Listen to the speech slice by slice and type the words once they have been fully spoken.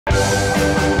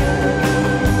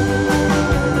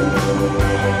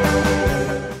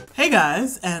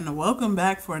guys, and welcome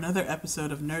back for another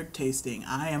episode of Nerd Tasting.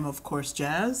 I am, of course,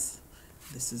 Jazz.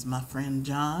 This is my friend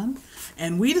John,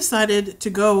 and we decided to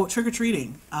go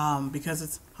trick-or-treating because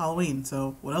it's Halloween,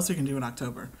 so what else we can do in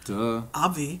October? Duh.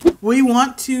 Obvi. We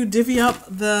want to divvy up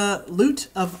the loot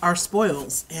of our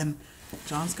spoils, and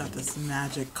John's got this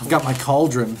magic cauldron. I've got my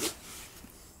cauldron.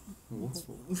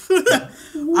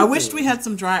 I wished we had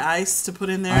some dry ice to put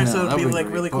in there, so it'd be like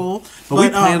really cool. But we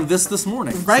planned this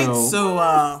morning, right? So,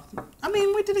 I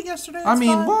mean, we did it yesterday. It's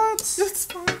fine. What? It's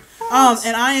fine.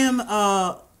 And I am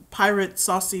a pirate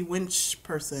saucy winch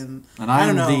person. And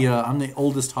I'm the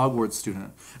oldest Hogwarts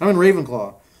student. I'm in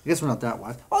Ravenclaw. I guess we're not that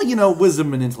wise. Well, you know,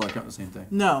 wisdom and intellect aren't the same thing.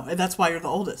 No, and that's why you're the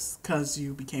oldest, because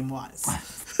you became wise.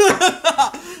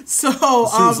 So,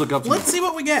 look up to let's see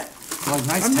what we get. Like,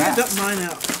 nice I'm tab. gonna dump mine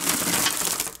out.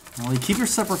 Well, you keep yours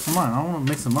separate from mine. I don't want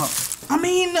to mix them up. I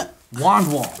mean...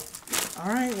 Wand wall. All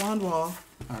right, wand wall. All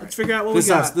right. Let's figure out what we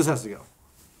got. This has to go.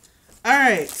 All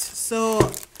right,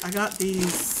 so I got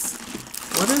these...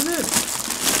 What is it?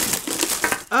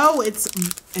 Oh,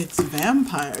 it's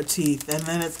vampire teeth, and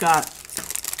then it's got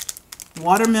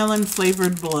watermelon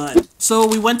flavored blood. So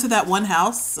we went to that one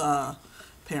house,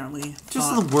 apparently.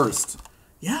 Just the worst.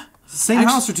 Yeah. Same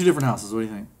house or two different houses? What do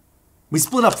you think? We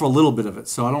split up for a little bit of it,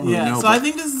 so I don't really know. Yeah, so I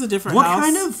think this is a different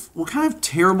house. What kind of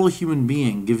terrible human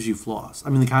being gives you floss? I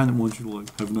mean, the kind that wants you to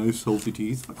like have nice, healthy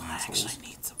teeth. I actually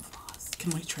need some floss.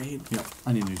 Can we trade? Yep,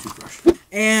 I need a new toothbrush.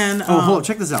 And hold on,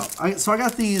 check this out. So I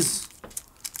got these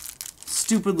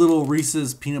stupid little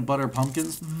Reese's peanut butter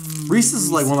pumpkins. Reese's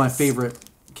is like one of my favorite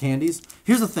candies.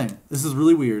 Here's the thing. This is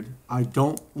really weird. I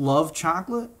don't love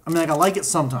chocolate. I mean, like I like it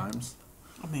sometimes.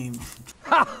 I mean...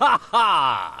 Ha ha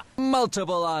ha!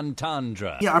 Multiple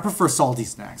entendre. Yeah, I prefer salty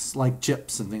snacks, like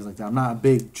chips and things like that. I'm not a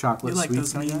big chocolate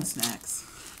sweets sweets kind of guy. snacks.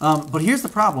 But here's the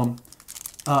problem.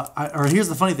 Here's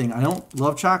the funny thing. I don't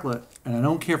love chocolate, and I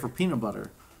don't care for peanut butter.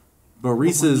 But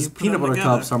Reese's peanut butter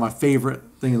cups are my favorite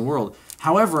thing in the world.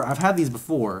 However, I've had these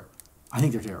before. I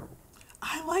think they're terrible.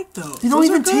 I like those. They don't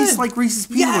even taste like Reese's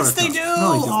peanut butter cups. Yes, they do.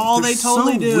 No, they don't. Oh, they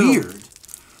totally do. Weird.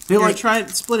 They like try it,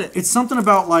 split it. It's something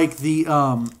about like the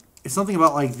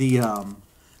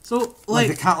So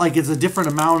like it's a different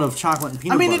amount of chocolate and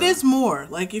peanut butter. I mean, it is more.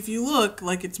 Like if you look,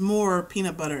 like it's more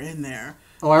peanut butter in there.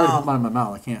 Oh, I already put mine in my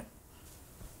mouth. I can't.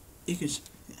 You can.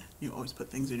 Yeah, you always put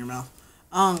things in your mouth.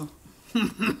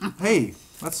 Hey,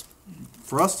 that's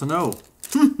for us to know.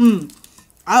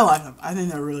 I like them. I think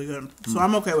they're really good. So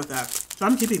I'm okay with that. So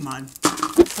I'm keeping mine.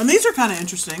 And these are kind of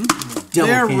interesting.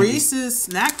 They're Reese's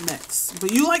snack mix,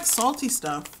 but you like salty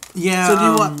stuff. Yeah. So do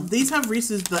you want these? Have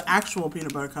Reese's the actual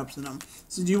peanut butter cups in them.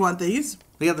 So do you want these?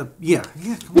 They got the yeah.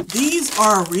 Come on. These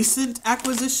are a recent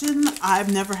acquisition.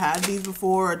 I've never had these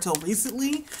before until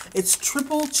recently. It's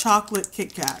triple chocolate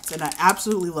Kit Kats, and I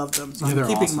absolutely love them. So I'm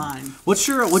keeping mine. What's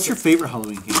your favorite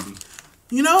Halloween candy?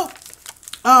 You know,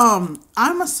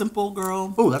 I'm a simple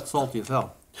girl. Oh, that's salty as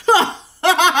hell.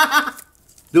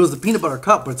 There was the peanut butter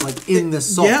cup, but it's like in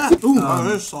this salt. Yeah. Ooh,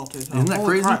 it is salty as hell. Isn't that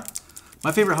crazy? Crap.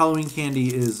 My favorite Halloween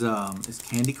candy is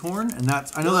candy corn, and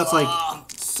I know that's like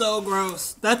so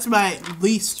gross. That's my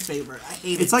least favorite. I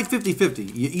hate it. It's like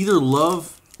 50-50. You either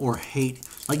love or hate.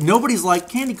 Like nobody's like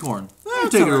candy corn. You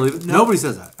take it or leave it. Nope. Nobody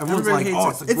says that. Everyone's like, Everybody oh,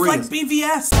 hates it's the it. greatest.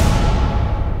 It's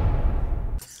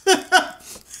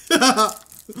like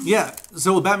BVS. Yeah.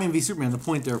 So with Batman v Superman, the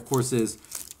point there, of course, is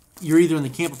you're either in the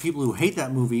camp of people who hate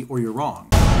that movie or you're wrong.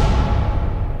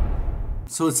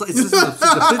 So it's just a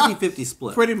 50-50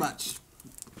 split. Pretty much.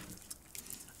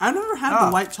 I've never had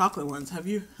the white chocolate ones. Have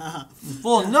you?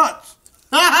 Full of nuts.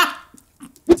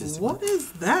 What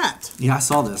is that? Yeah, I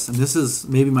saw this, and this is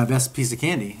maybe my best piece of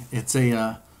candy. It's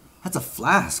that's a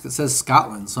flask. It says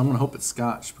Scotland, so I'm gonna hope it's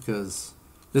Scotch because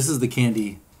this is the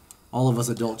candy all of us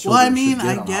adult children. Well, I mean, should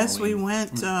get I on guess Halloween. we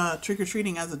went trick or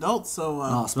treating as adults, so.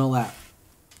 Oh, smell that.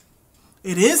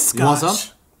 It is Scotch. You want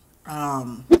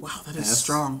some? Wow, that is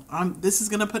strong. This is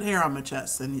gonna put hair on my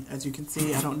chest, and as you can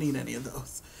see, I don't need any of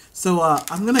those. So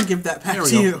I'm gonna give that back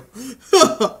to you,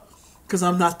 because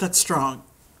I'm not that strong.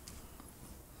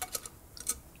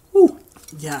 Ooh.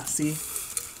 Yeah, see,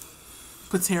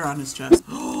 puts hair on his chest.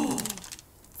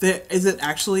 Is it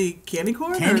actually candy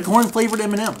corn? Candy corn flavored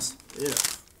M&Ms. Yeah.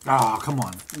 Oh, come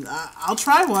on. I'll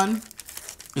try one.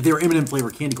 If they were M&M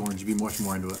flavored candy corns, you'd be much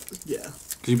more into it. Yeah.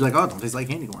 Because you'd be like, oh, it don't taste like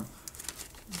candy corn.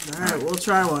 All right, we'll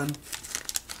try one.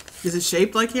 Is it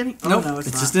shaped like candy? Oh, nope, no,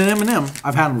 it's not. Just an M&M.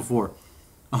 I've had them before.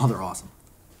 Oh, they're awesome.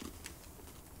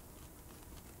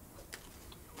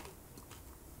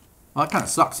 Oh, that kind of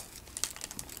sucks.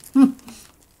 I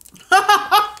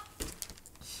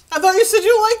thought you said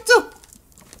you liked them.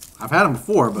 I've had them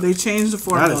before, but they changed the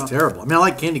formula. That is terrible. I mean, I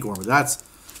like candy corn, but that's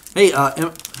Hey,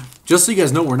 just so you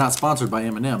guys know, we're not sponsored by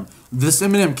M&M. This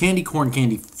M&M candy corn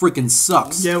candy freaking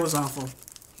sucks. Yeah, it was awful.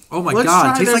 Oh my Let's god, it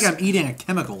try tastes this. like I'm eating a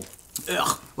chemical.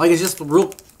 Ugh. Like it's just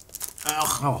real.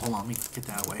 Ugh. Oh, hold on, let me get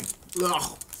that away.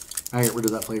 Ugh. I get rid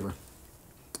of that flavor.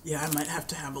 Yeah, I might have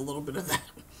to have a little bit of that.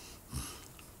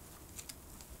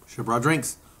 Should have brought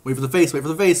drinks. Wait for the face. Wait for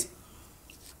the face.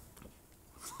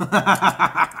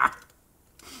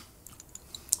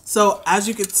 So, as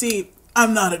you can see,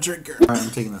 I'm not a drinker. All right, I'm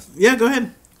taking this. Yeah, go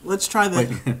ahead. Let's try that.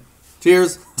 Wait.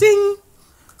 Cheers. Ding!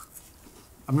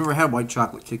 I've never had white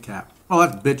chocolate Kit Kat. Oh,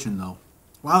 that's bitchin' though.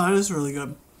 Wow, that is really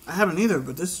good. I haven't either,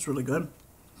 but this is really good.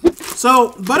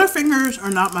 So, Butterfingers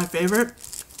are not my favorite.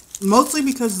 Mostly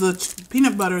because the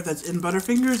peanut butter that's in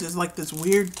Butterfingers is like this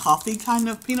weird toffee kind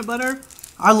of peanut butter.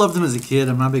 I loved them as a kid.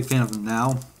 I'm not a big fan of them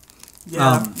now.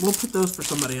 Yeah, we'll put those for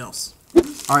somebody else.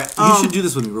 All right, you should do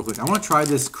this with me real quick. I want to try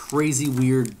this crazy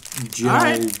weird gel. All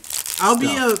right. I'll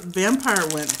be a stuff. vampire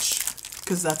wench,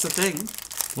 because that's a thing.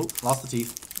 Oh, lost the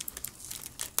teeth.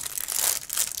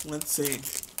 Let's see.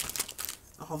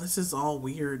 Oh, this is all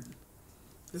weird.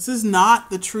 This is not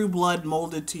the true blood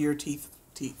molded to your teeth.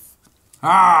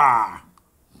 Ah!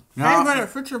 Hey, better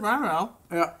fit your barrel.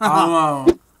 Yeah, I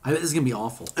bet this is gonna be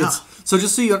awful. So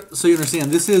just so you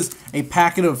understand, this is a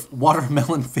packet of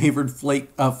watermelon flavored fake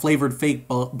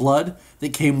blood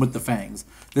that came with the fangs.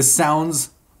 This sounds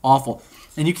awful,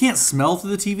 and you can't smell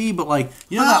through the TV, but like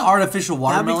that artificial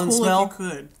watermelon That'd be cool smell. if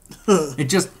you could. It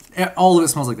just all of it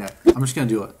smells like that. I'm just gonna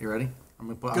do it. You ready? I'm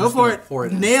gonna put. Go for it. Pour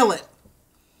it in. Nail it.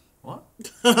 What?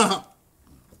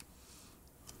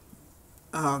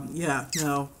 Yeah,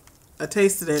 no. I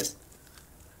tasted it.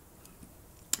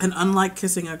 And unlike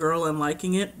kissing a girl and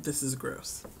liking it, this is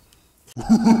gross.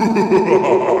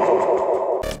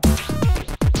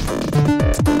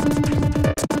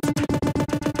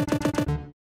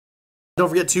 Don't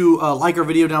forget to like our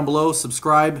video down below,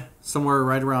 subscribe somewhere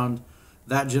right around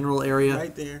that general area.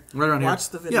 Right there. Right around here. Watch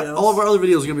the videos. Yeah, all of our other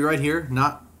videos are going to be right here,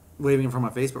 not waving in front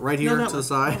of my face, but right here No, to the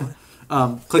side.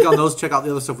 Click on those, check out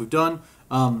the other stuff we've done.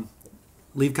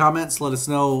 Leave comments, let us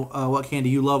know what candy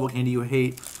you love, what candy you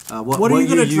hate. What are you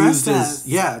going to dress as?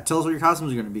 Yeah, tell us what your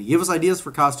costumes are going to be. Give us ideas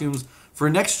for costumes for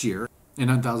next year in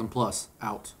 9,000 Plus.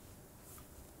 Out.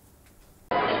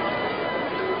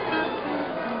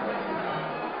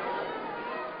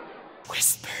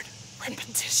 Whispered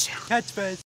repetition.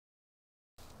 Catchphrase.